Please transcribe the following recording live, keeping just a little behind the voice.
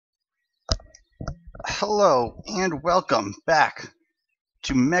Hello and welcome back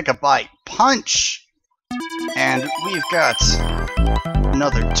to Megabyte Punch, and we've got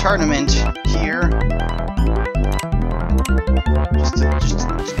another tournament here. Just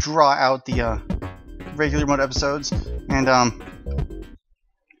to draw out the regular mode episodes, and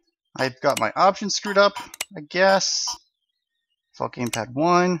I've got my options screwed up, I guess. Default gamepad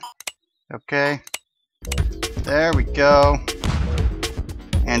 1. Okay, there we go.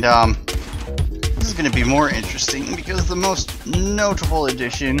 And this is going to be more interesting because the most notable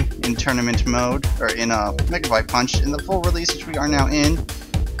addition in tournament mode, or in Megabyte Punch, in the full release which we are now in,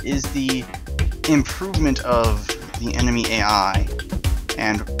 is the improvement of the enemy AI.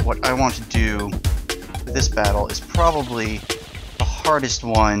 And what I want to do with this battle is probably the hardest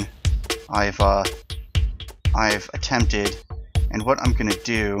one I've attempted. And what I'm going to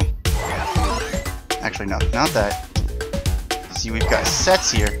do, actually no, not that. See, we've got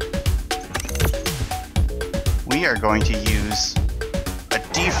sets here. We are going to use a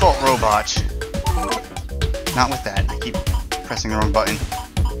default robot. Not with that, I keep pressing the wrong button.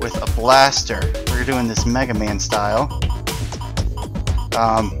 With a blaster. We're doing this Megaman style.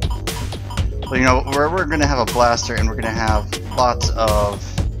 But you know, we're going to have a blaster, and we're going to have lots of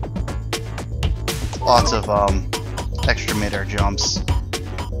extra mid-air jumps.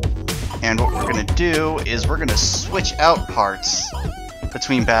 And what we're going to do is we're going to switch out parts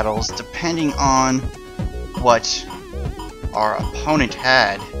between battles depending on what our opponent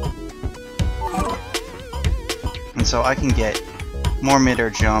had. And so I can get more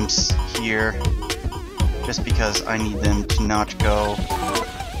mid-air jumps here just because I need them to not go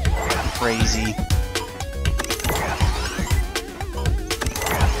crazy.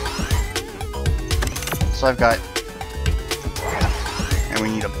 So I've got, and we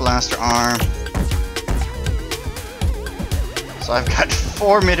need a blaster arm. So I've got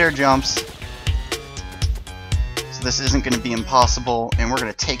 4 mid-air jumps. So this isn't going to be impossible, and we're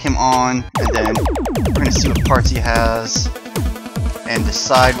going to take him on, and then we're going to see what parts he has, and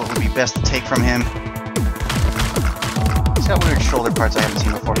decide what would be best to take from him. He's got weird shoulder parts I haven't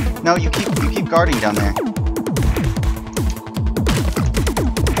seen before. No, you keep guarding down there.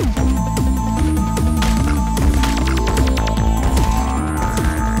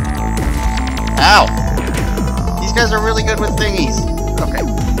 Ow! These guys are really good with thingies. Okay.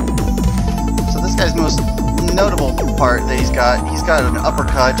 So this guy's most notable part that he's got an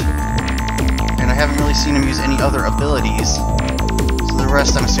uppercut, and I haven't really seen him use any other abilities. So the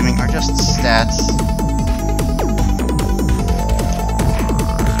rest, I'm assuming, are just stats.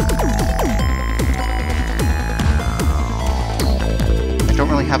 I don't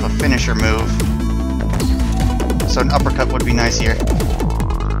really have a finisher move, so an uppercut would be nice here.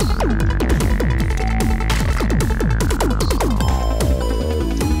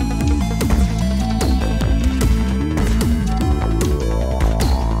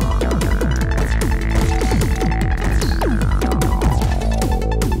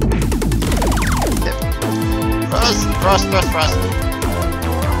 Thrust. What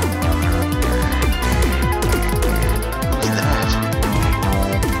is that?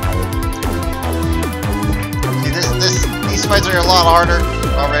 See, these fights are a lot harder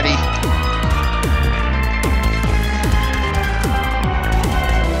already.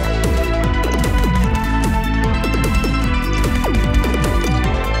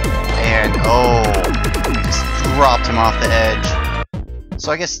 And oh, we just dropped him off the edge.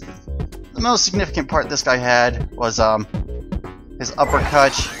 So I guess the most significant part this guy had was his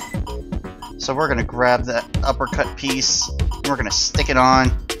uppercut. So we're gonna grab that uppercut piece and we're gonna stick it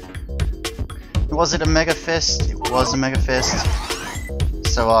on. Was it a Mega Fist? It was a Mega Fist.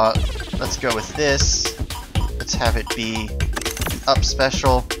 So let's go with this. Let's have it be an up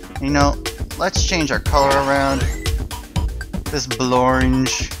special. You know, let's change our color around. This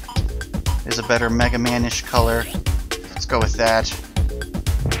Blorange is a better Mega Man-ish color. Let's go with that.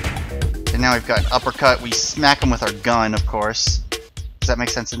 And now we've got uppercut. We smack him with our gun, of course. Does that make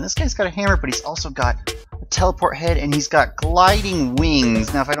sense? And this guy's got a hammer, but he's also got a teleport head, and he's got gliding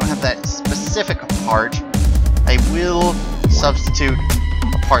wings. Now, if I don't have that specific part, I will substitute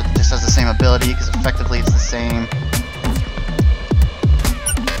a part that just has the same ability, because effectively it's the same.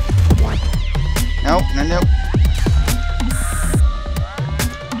 Nope.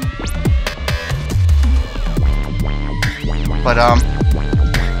 But,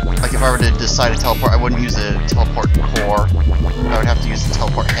 like if I were to decide to teleport, I wouldn't use a teleport core. I would have to use the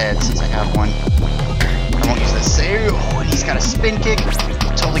teleport head since I have one. I won't use this. Oh, and he's got a spin kick.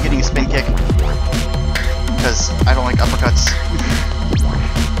 Totally getting a spin kick. Because I don't like uppercuts.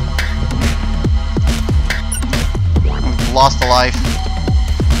 We've lost a life.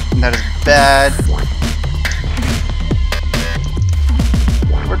 And that is bad.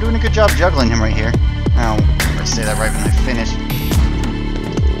 doing a good job juggling him right here. Oh, I say that right when I finish.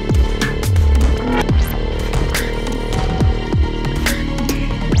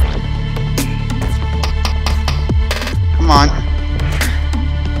 Come on.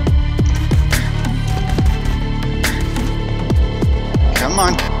 Come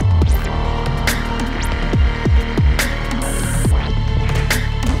on.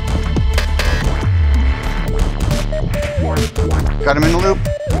 Got him in the loop.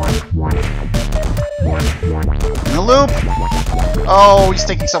 In the loop. Oh, he's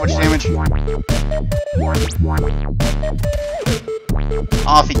taking so much damage.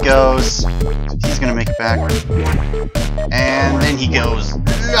 Off he goes. He's gonna make it back. And then he goes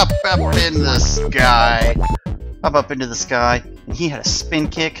up in the sky. Up into the sky. And he had a spin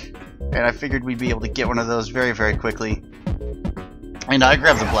kick. And I figured we'd be able to get one of those very, very quickly. And I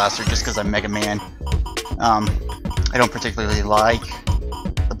grabbed the blaster just because I'm Mega Man. I don't particularly like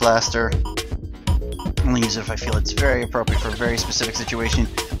the blaster. I only use it if I feel it's very appropriate for a very specific situation.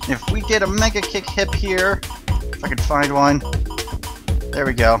 And if we get a Mega Kick hip here, if I could find one, there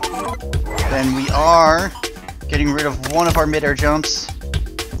we go. Then we are getting rid of one of our mid-air jumps.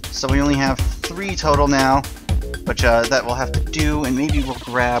 So we only have 3 total now, which that we'll have to do, and maybe we'll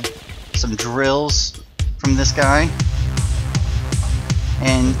grab some drills from this guy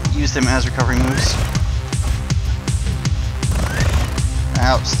and use them as recovery moves.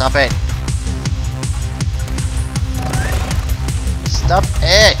 Ow, stop it. Stop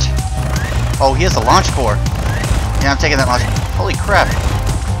it! Oh, he has a launch core. Yeah, I'm taking that launch. Holy crap.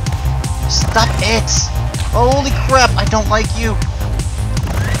 Stop it! Holy crap, I don't like you.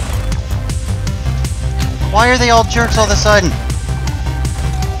 Why are they all jerks all of a sudden?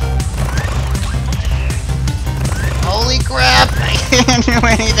 Holy crap, I can't do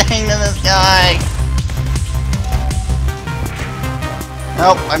anything to this guy.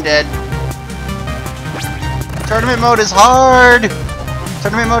 Nope, I'm dead. Tournament mode is hard!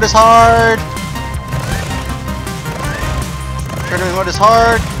 Tournament mode is hard! Tournament mode is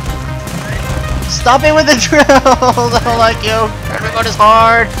hard! Stop it with the drills! I don't like you! Tournament mode is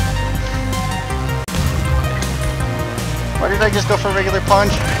hard! Why did I just go for a regular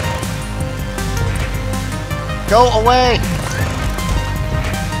punch? Go away!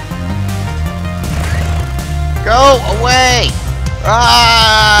 Go away!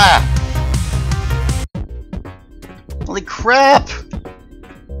 Ah! Holy crap!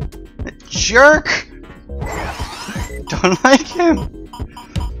 That jerk! Don't like him.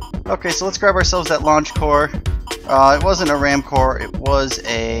 Okay, so let's grab ourselves that launch core. It wasn't a ram core, it was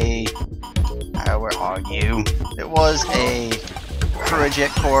a... where are you? It was a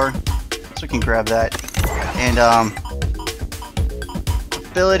Courageette core, so we can grab that. And,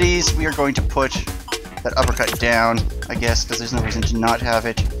 abilities, we are going to put that uppercut down, I guess, because there's no reason to not have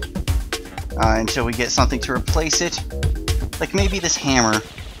it until we get something to replace it. Like maybe this hammer.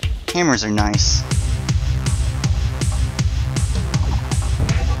 Hammers are nice.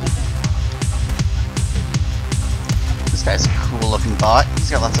 This guy's a cool looking bot.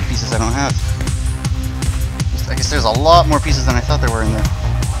 He's got lots of pieces I don't have. I guess there's a lot more pieces than I thought there were in there.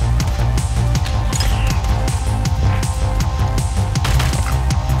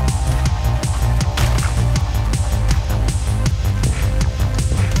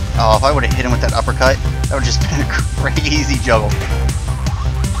 Oh, if I would have hit him with that uppercut, that would have just been a crazy juggle.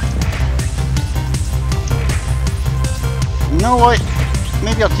 You know what?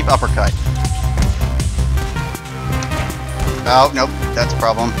 Maybe I'll keep uppercut. Oh, nope, that's a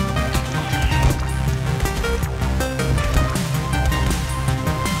problem.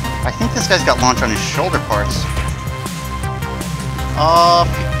 I think this guy's got launch on his shoulder parts. Off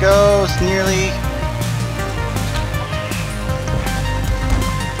he goes, nearly.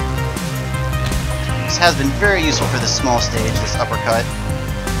 This has been very useful for this small stage, this uppercut,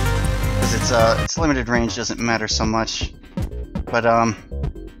 because its limited range doesn't matter so much. But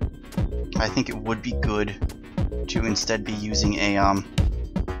I think it would be good to instead be using a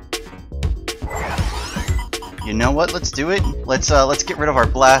you know what? Let's do it. Let's get rid of our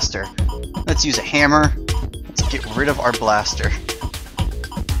blaster. Let's use a hammer. Let's get rid of our blaster.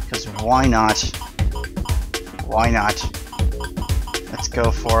 Because why not? Why not? Let's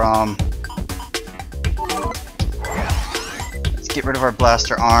go for let's get rid of our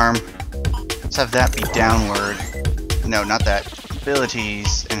blaster arm. Let's have that be downward. No, not that.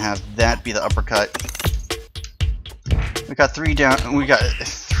 Abilities, and have that be the uppercut. We got 3 down. We got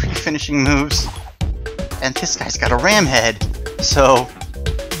 3 finishing moves. And this guy's got a ram head, so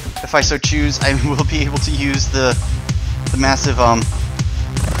if I so choose, I will be able to use the massive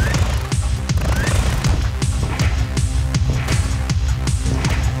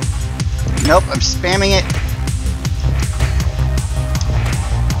Nope, I'm spamming it.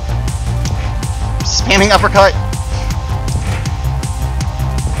 Spamming uppercut.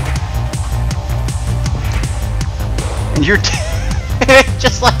 And you're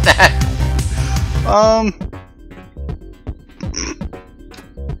just like that.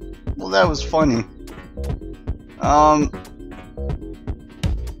 Well, that was funny. Oh,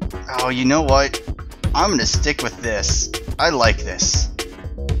 you know what? I'm gonna stick with this. I like this.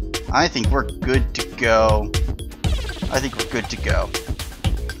 I think we're good to go. I think we're good to go.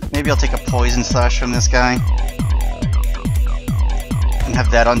 Maybe I'll take a poison slash from this guy and have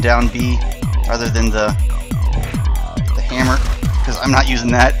that on down B rather than the hammer, because I'm not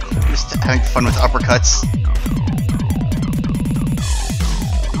using that. I'm just having fun with uppercuts.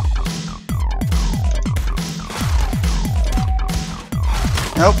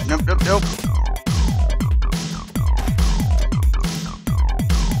 Nope, nope, nope, nope.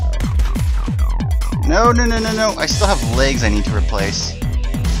 No, no, no, no, no. I still have legs I need to replace.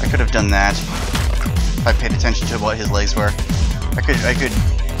 I could have done that if I paid attention to what his legs were. I could.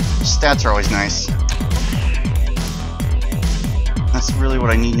 Stats are always nice. That's really what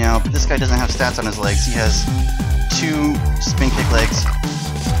I need now, but this guy doesn't have stats on his legs. He has 2 spin kick legs.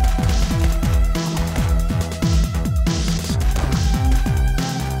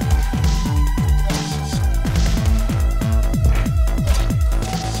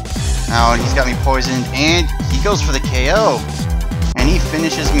 Oh, and he's got me poisoned, and he goes for the KO. And he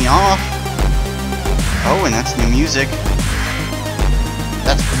finishes me off. Oh, and that's new music.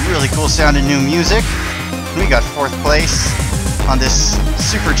 That's really cool sounding new music. We got 4th place on this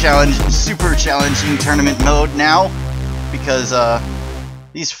super challenging tournament mode now, because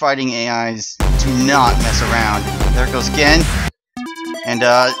these fighting AIs do not mess around. There it goes again. And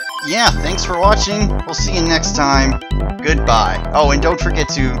yeah, thanks for watching. We'll see you next time. Goodbye. Oh, and don't forget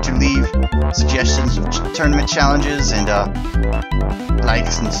to leave suggestions of tournament challenges and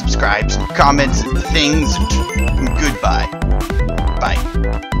likes and subscribes and comments and things. And goodbye.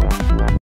 Bye.